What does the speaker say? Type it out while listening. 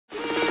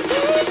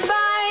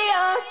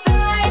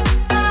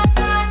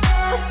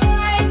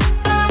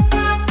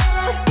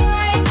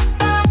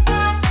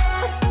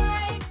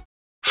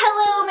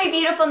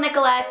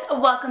Nicolettes,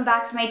 welcome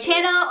back to my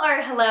channel,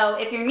 or hello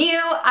if you're new.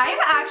 I'm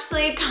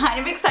actually kind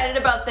of excited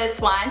about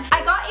this one.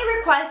 I got a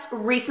request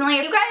recently.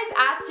 You guys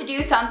asked to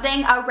do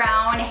something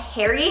around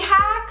hairy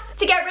hacks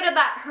to get rid of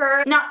that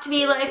hair, not to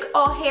be like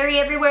all hairy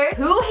everywhere.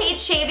 Who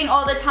hates shaving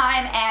all the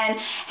time? And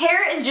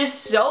hair is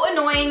just so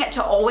annoying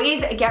to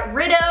always get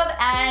rid of,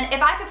 and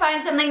if I could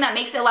find something that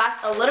makes it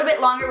last a little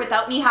bit longer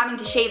without me having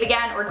to shave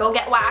again or go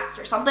get waxed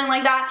or something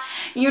like that,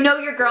 you know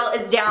your girl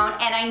is down,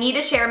 and I need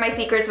to share my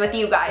secrets with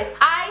you guys.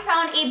 I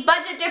found a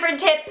bunch of different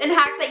tips and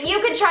hacks that you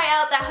can try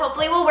out that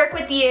hopefully will work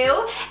with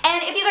you,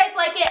 and if you guys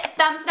like it,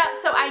 thumbs it up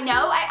so I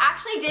know. I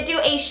actually did do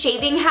a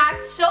shaving hack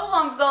so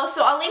long ago,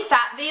 so I'll link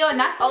that video, and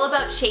that's all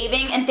about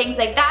shaving and things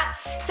like that.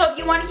 So if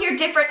you want to hear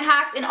different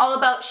hacks and all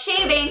about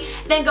shaving,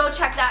 then go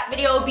check that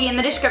video. It'll be in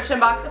the description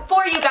box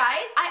for you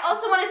guys. I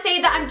also want to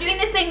say that I'm doing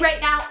this thing right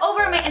now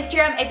over on my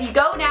Instagram. If you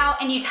go now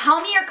and you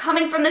tell me you're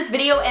coming from this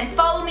video and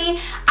follow me,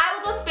 I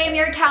will go spam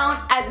your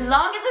account as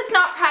long as it's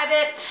not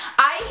private.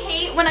 I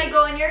hate when I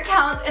go on your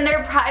accounts and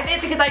they're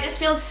private because I just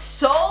feel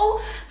so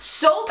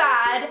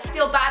bad. I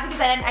feel bad because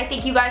then I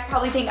think you guys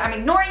probably think I'm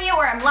ignoring you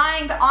or I'm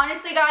lying, but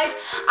honestly guys,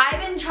 I've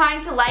been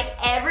trying to like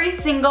every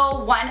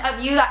single one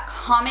of you that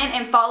comment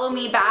and follow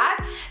me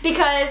back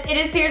because it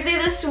is seriously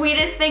the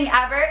sweetest thing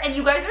ever, and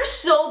you guys are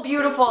so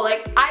beautiful.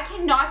 Like, I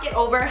cannot get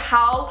over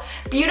how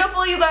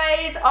beautiful you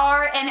guys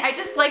are, and I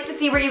just like to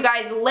see where you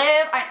guys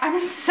live. I'm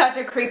such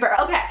a creeper.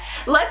 Okay,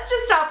 let's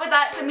just stop with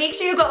that. So make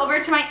sure you go over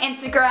to my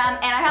Instagram,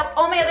 and I have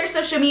all my other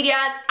social medias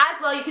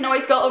as well. You can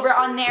always go over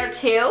on there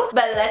too,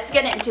 but let's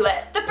get into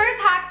it. The first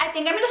hack I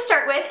think I'm going to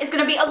start with is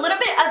going to be a little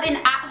bit of an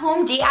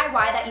at-home DIY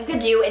that you could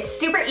do. It's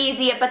super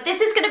easy, but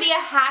this is going to be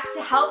a hack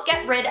to help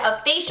get rid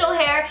of facial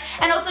hair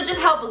and also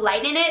just help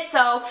lighten it.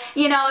 So,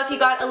 you know, if you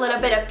got a little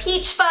bit of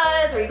peach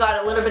fuzz or you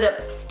got a little bit of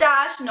a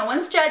stash, no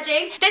one's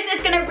judging. This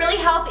is going to really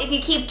help. If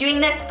you keep doing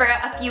this for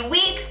a few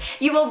weeks,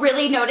 you will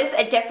really notice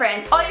a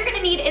difference. All you're going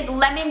to need is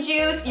lemon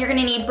juice, you're going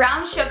to need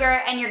brown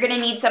sugar, and you're going to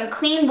need some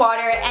clean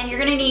water, and you're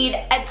going to need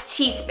a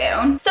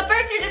teaspoon. So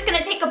first you're just going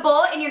to take a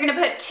bowl and you're going to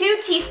put 2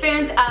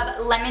 teaspoons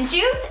of lemon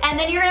juice, and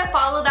then you're going to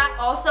follow that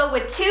also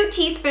with 2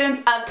 teaspoons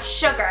of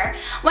sugar.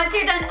 Once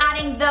you're done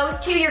adding those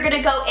two, you're going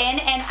to go in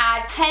and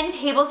add 10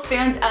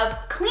 tablespoons of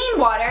clean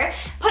water,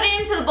 put it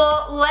into the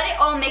bowl, let it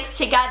all mix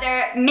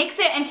together, mix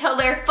it until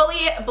they're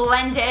fully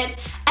blended,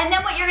 and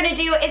then what you're going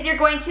to do is you're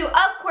going to,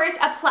 of course,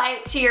 apply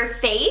it to your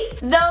face.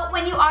 Though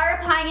when you are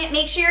applying it,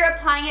 make sure you're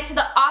applying it to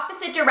the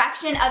opposite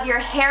direction of your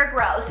hair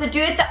growth. So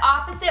do it the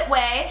opposite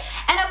way,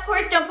 and of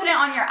course don't put it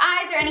on your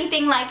eyes or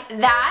anything like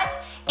that.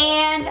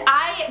 And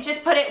I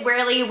just put it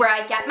really where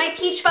I get my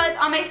peach fuzz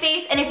on my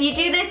face, and if you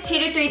do this 2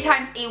 to 3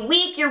 times a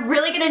week, you're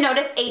really going to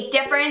notice a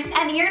difference,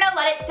 and then you're going to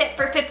let it sit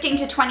for 15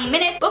 to 20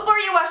 minutes before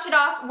you wash it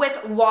off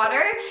with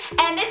water.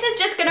 And this is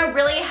just going to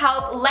really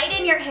help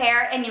lighten your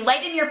hair and you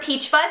lighten your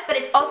peach fuzz, but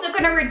it's also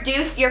going to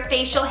reduce your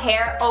facial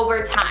hair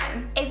over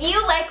time. If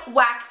you like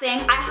waxing,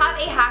 I have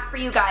a hack for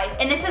you guys,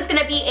 and this is going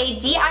to be a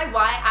DIY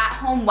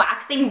at-home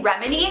waxing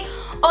remedy.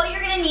 All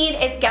you're going to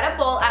need is get a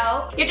bowl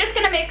out. You're just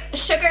going to mix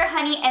sugar,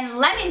 honey, and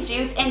lemon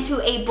juice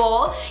into a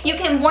bowl. You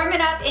can warm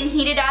it up and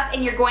heat it up,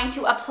 and you're going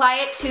to apply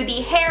it to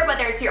the hair,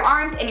 whether it's your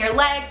arms and your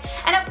legs,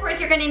 and of course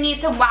you're going to need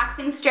some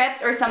waxing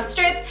strips or some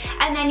strips,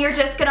 and then you're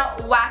just going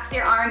to wax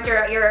your arms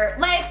or your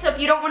legs. So if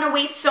you don't want to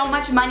waste so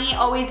much money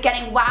always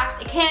getting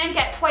waxed, it can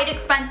get quite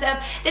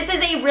expensive. This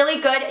is a really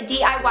good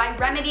DIY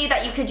remedy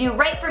that you could do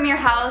right from your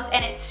house,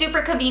 and it's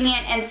super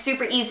convenient and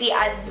super easy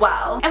as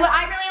well. And what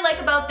I really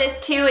like about this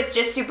too, it's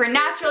just super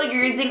natural.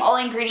 You're using all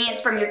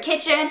ingredients from your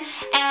kitchen, and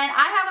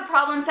I have a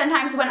problem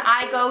sometimes when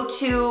I go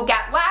to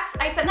get waxed.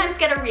 I sometimes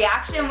get a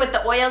reaction with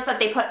the oils that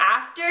they put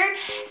after,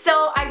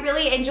 so I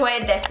really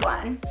enjoyed this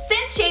one.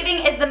 Since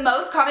shaving is the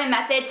most common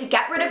method to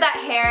get rid of that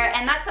hair,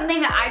 and that's something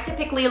that I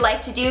typically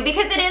like to do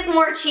because it is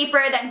more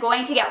cheaper than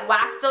going to get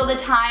waxed all the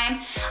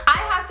time, I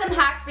have some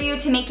hacks for you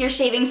to make your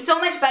shaving so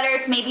much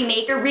better, to maybe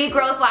make your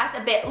regrowth last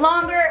a bit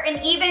longer,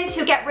 and even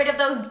to get rid of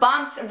those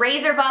bumps,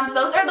 razor bumps.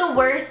 Those are the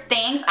worst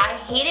things. I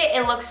hate it.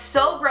 It looks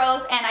so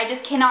gross, and I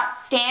just cannot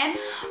stand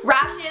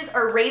rashes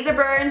or razor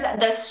burns.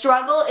 The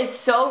struggle is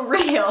so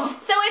real.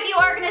 So if you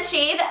are gonna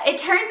shave, it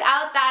turns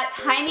out that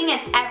timing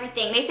is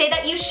everything. They say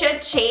that you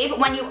should shave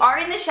when you are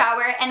in the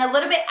shower and a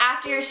little bit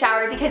after your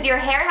shower because your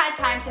hair had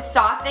time to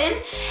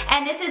soften,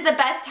 and this is the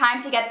best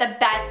time to get the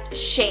best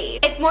shave.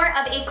 It's more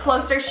of a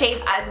closer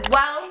shave as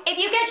well. If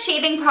you get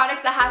shaving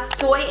products that have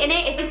soy in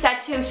it, it's said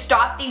to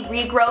stop the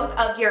regrowth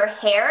of your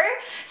hair.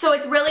 So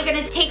it's really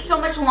gonna take so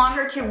much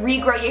longer to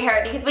regrow your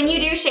hair, because when you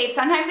do shave,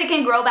 sometimes it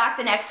can grow back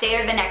the next day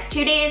or the next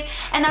 2 days,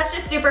 and that's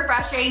just super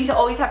frustrating to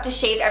always have to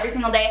shave every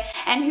single day.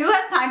 And who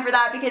has time for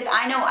that? because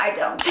I know I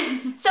don't.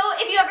 So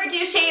if you ever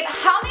do shave,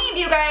 how many of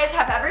you guys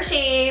have ever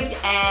shaved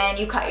and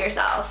you cut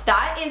yourself?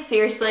 That is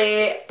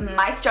seriously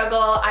my struggle.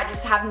 I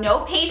just have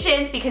no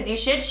patience because you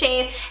should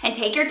shave and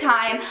take your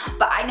time,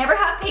 but I never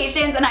have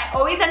patience and I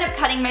always end up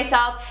cutting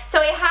myself.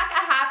 So a hack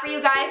I have for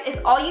you guys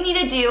is all you need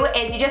to do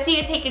is you just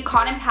need to take a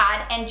cotton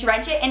pad and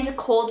drench it into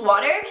cold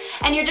water,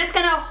 and you're just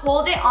gonna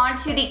hold it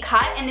onto the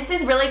cut, and this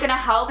is really gonna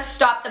help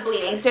stop the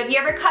bleeding. So if you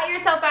ever cut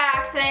yourself by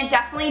accident,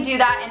 definitely do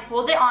that and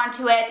hold it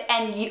onto it,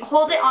 and you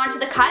hold it onto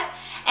the cut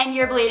and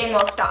your bleeding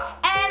will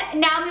stop. And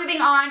now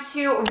moving on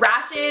to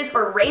rashes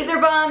or razor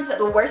bumps,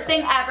 the worst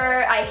thing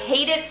ever. I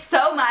hate it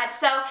so much.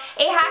 So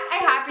a hack I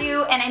have for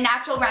you and a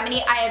natural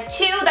remedy, I have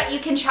two that you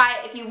can try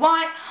if you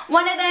want.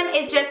 One of them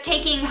is just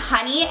taking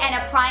honey and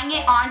applying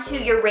it onto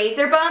your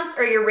razor bumps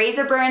or your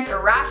razor burns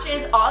or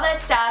rashes, all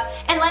that stuff,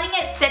 and letting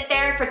it sit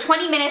there for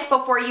 20 minutes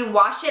before you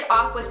wash it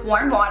off with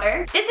warm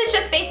water. This is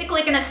just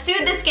basically gonna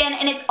soothe the skin,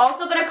 and it's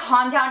also gonna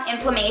calm down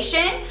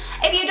inflammation.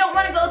 If you don't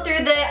wanna go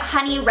through the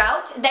honey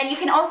route, then you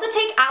can also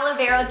take aloe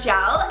vera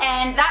gel,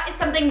 and that is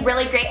something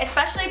really great,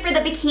 especially for the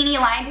bikini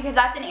line, because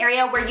that's an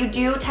area where you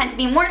do tend to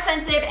be more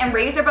sensitive and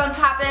razor bumps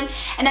happen,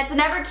 and that's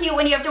never cute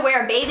when you have to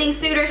wear a bathing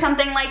suit or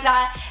something like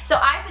that. So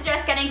I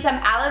suggest getting some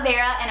aloe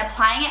vera and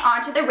applying it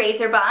onto the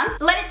razor bumps.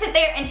 Let it sit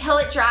there until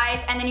it dries,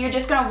 and then you're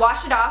just gonna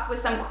wash it off with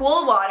some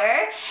cool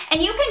water.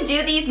 And you can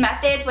do these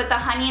methods with the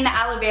honey and the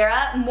aloe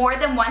vera more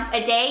than once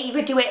a day. You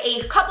could do it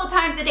a couple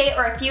times a day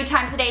or a few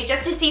times a day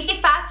just to see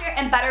faster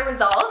and better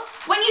results.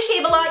 When you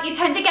shave a lot, you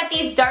tend to get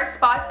these dark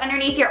spots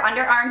underneath your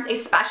underarms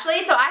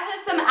especially, so I have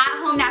some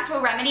at-home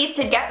natural remedies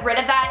to get rid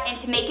of that and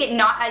to make it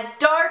not as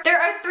dark. There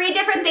are 3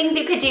 different things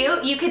you could do.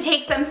 You could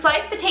take some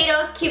sliced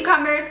potatoes,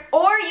 cucumbers,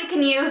 or you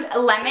can use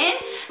lemon.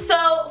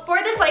 So for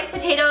the sliced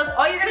potatoes,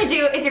 all you're gonna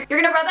do is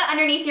you're gonna rub it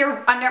underneath your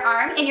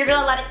underarm, and you're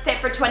gonna let it sit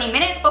for 20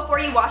 minutes before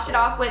you wash it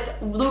off with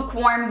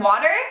lukewarm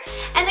water.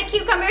 And the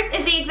cucumbers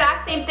is the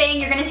exact same thing.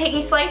 You're gonna take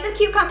a slice of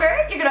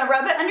cucumber, you're gonna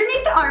rub it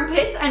underneath the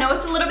armpits. I know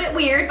it's a little bit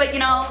weird, but you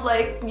know,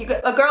 like,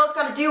 a girl's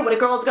gotta do what a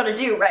girl's gotta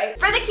do, right?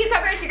 For the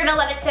cucumbers, you're gonna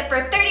let it sit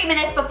for 30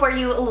 minutes before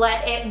you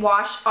let it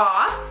wash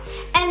off.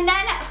 And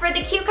then for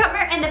the cucumber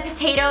and the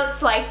potato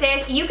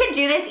slices, you can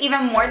do this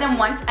even more than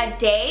once a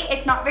day.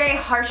 It's not very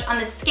harsh on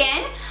the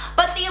skin.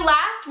 But the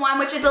last one,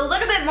 which is a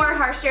little bit more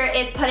harsher,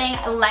 is putting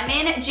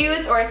lemon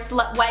juice or a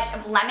wedge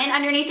of lemon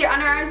underneath your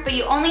underarms, but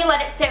you only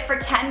let it sit for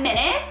 10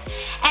 minutes.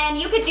 And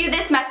you could do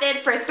this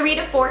method for 3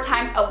 to 4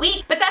 times a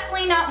week, but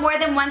definitely not more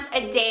than once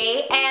a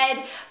day.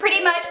 And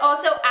pretty much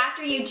also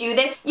after you do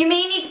this, you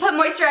may need to put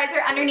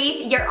moisturizer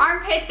underneath your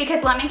armpits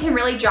because lemon can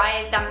really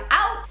dry them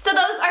out. So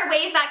those are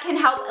ways that can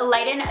help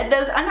lighten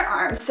those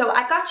underarms. So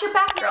I got your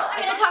back, girl.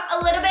 I'm gonna talk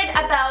a little bit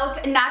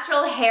about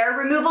natural hair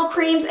removal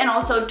creams and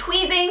also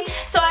tweezing.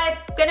 So I'm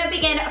gonna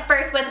begin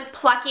first with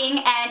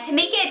plucking, and to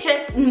make it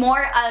just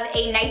more of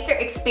a nicer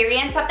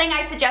experience, something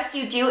I suggest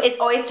you do is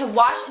always to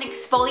wash and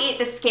exfoliate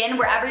the skin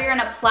wherever you're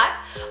gonna pluck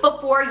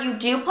before you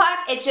do pluck.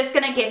 It's just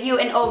gonna give you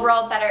an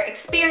overall better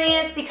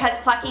experience because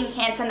plucking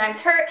can sometimes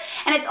hurt,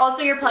 and it's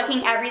also you're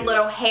plucking every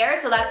little hair,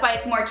 so that's why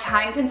it's more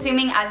time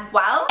consuming as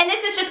well. And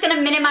this is just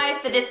gonna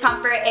minimize the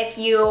discomfort if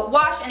you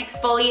wash and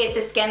exfoliate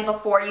the skin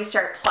before you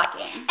start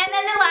plucking. And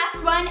then the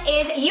last one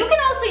is you can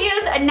also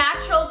use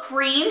natural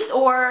creams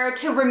or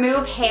to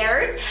remove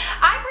hairs.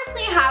 I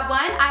personally have one.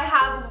 I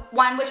have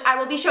one which I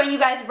will be showing you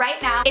guys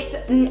right now. It's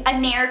a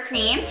Nair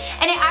cream,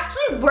 and it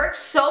actually works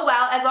so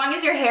well as long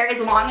as your hair is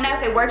long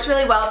enough. It works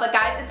really well, but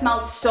guys, it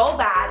smells so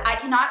bad. I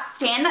cannot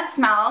stand that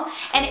smell,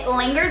 and it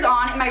lingers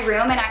on in my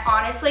room, and I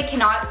honestly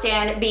cannot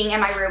stand being in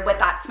my room with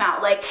that smell.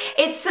 Like,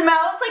 it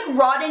smells like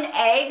rotten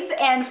eggs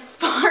and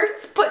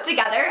farts put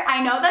together.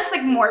 I know that's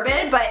like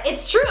morbid, but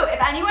it's true.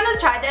 If anyone has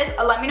tried this,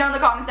 let me know in the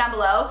comments down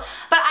below.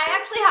 But I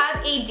actually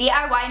have a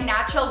DIY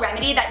natural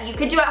remedy that you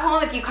could do at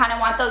home if you kind of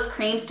want those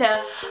creams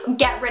to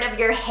get rid of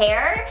your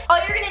hair. All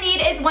you're gonna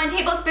need is 1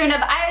 tablespoon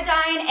of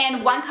iodine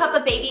and 1 cup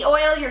of baby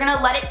oil. You're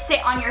gonna let it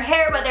sit on your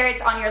hair, whether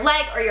it's on your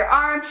leg or your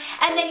arm,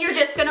 and then you're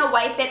just gonna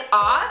wipe it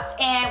off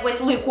and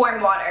with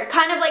lukewarm water,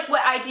 kind of like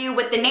what I do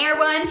with the Nair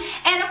one.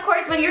 And of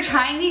course, when you're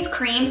trying these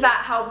creams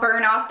that help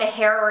burn off the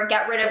hair or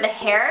get rid of the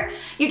hair,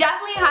 you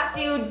definitely have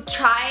to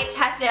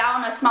test it out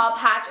on a small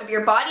patch of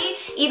your body.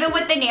 Even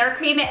with the Nair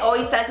cream, it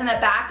always says in the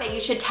back that you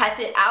should test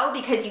it out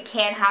because you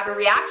can have a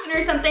reaction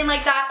or something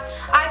like that.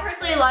 I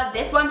personally love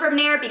this one from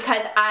Nair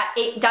because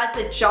it does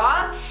the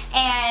job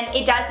and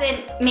it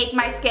doesn't make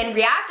my skin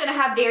react, and I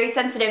have very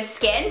sensitive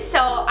skin, so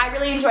I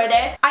really enjoy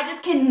this. I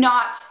just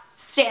cannot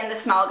stand the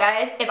smell,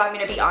 guys, if I'm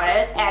gonna be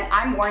honest, and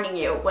I'm warning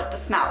you with the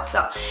smell.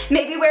 So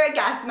maybe wear a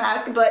gas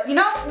mask, but you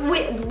know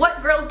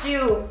what girls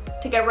do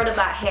to get rid of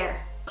that hair?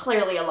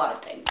 Clearly a lot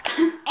of things.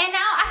 And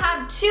now I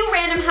have 2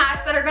 random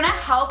hacks that are gonna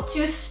help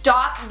to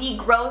stop the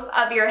growth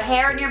of your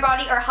hair in your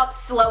body, or help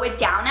slow it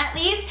down at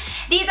least.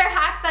 These are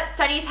hacks that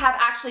studies have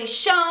actually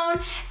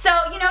shown. So,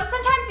 you know,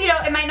 sometimes, you know,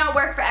 it might not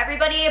work for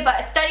everybody,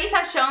 but studies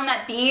have shown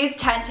that these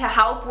tend to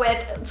help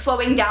with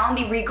slowing down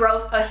the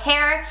regrowth of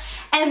hair.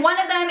 And one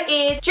of them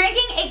is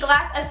drinking a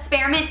glass of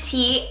spearmint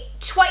tea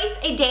twice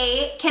a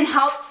day can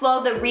help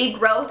slow the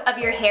regrowth of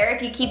your hair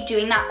if you keep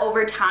doing that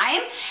over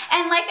time.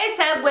 And like I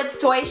said with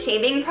soy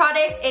shaving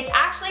products, it's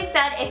actually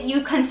said if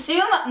you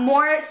consume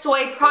more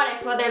soy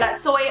products, whether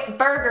that's soy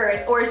burgers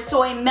or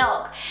soy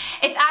milk,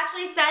 it's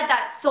actually said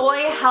that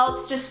soy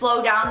helps to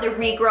slow down the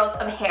regrowth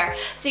of hair.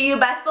 So you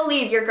best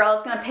believe your girl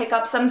is gonna pick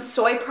up some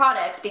soy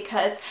products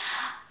because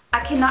I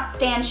cannot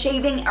stand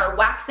shaving or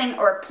waxing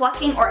or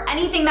plucking or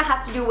anything that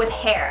has to do with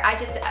hair. I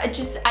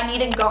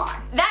need it gone.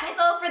 That is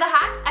all for the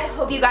hacks. I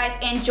hope you guys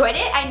enjoyed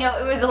it. I know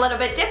it was a little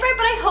bit different,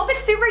 but I hope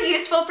it's super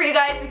useful for you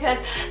guys because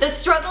the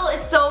struggle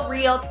is so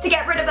real to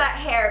get rid of that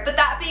hair. But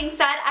that being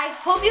said, I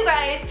hope you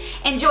guys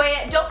enjoy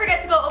it. Don't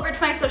forget to go over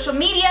to my social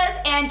medias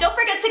and don't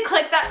forget to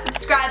click that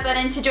subscribe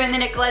button to join the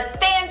Nicholas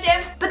Fam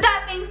Gyms. But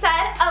that being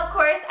said, of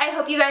course, I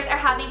hope you guys are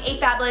having a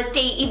fabulous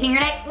day, evening,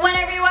 or night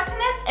whenever you're watching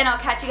this, and I'll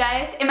catch you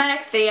guys in my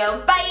next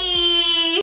video. Bye!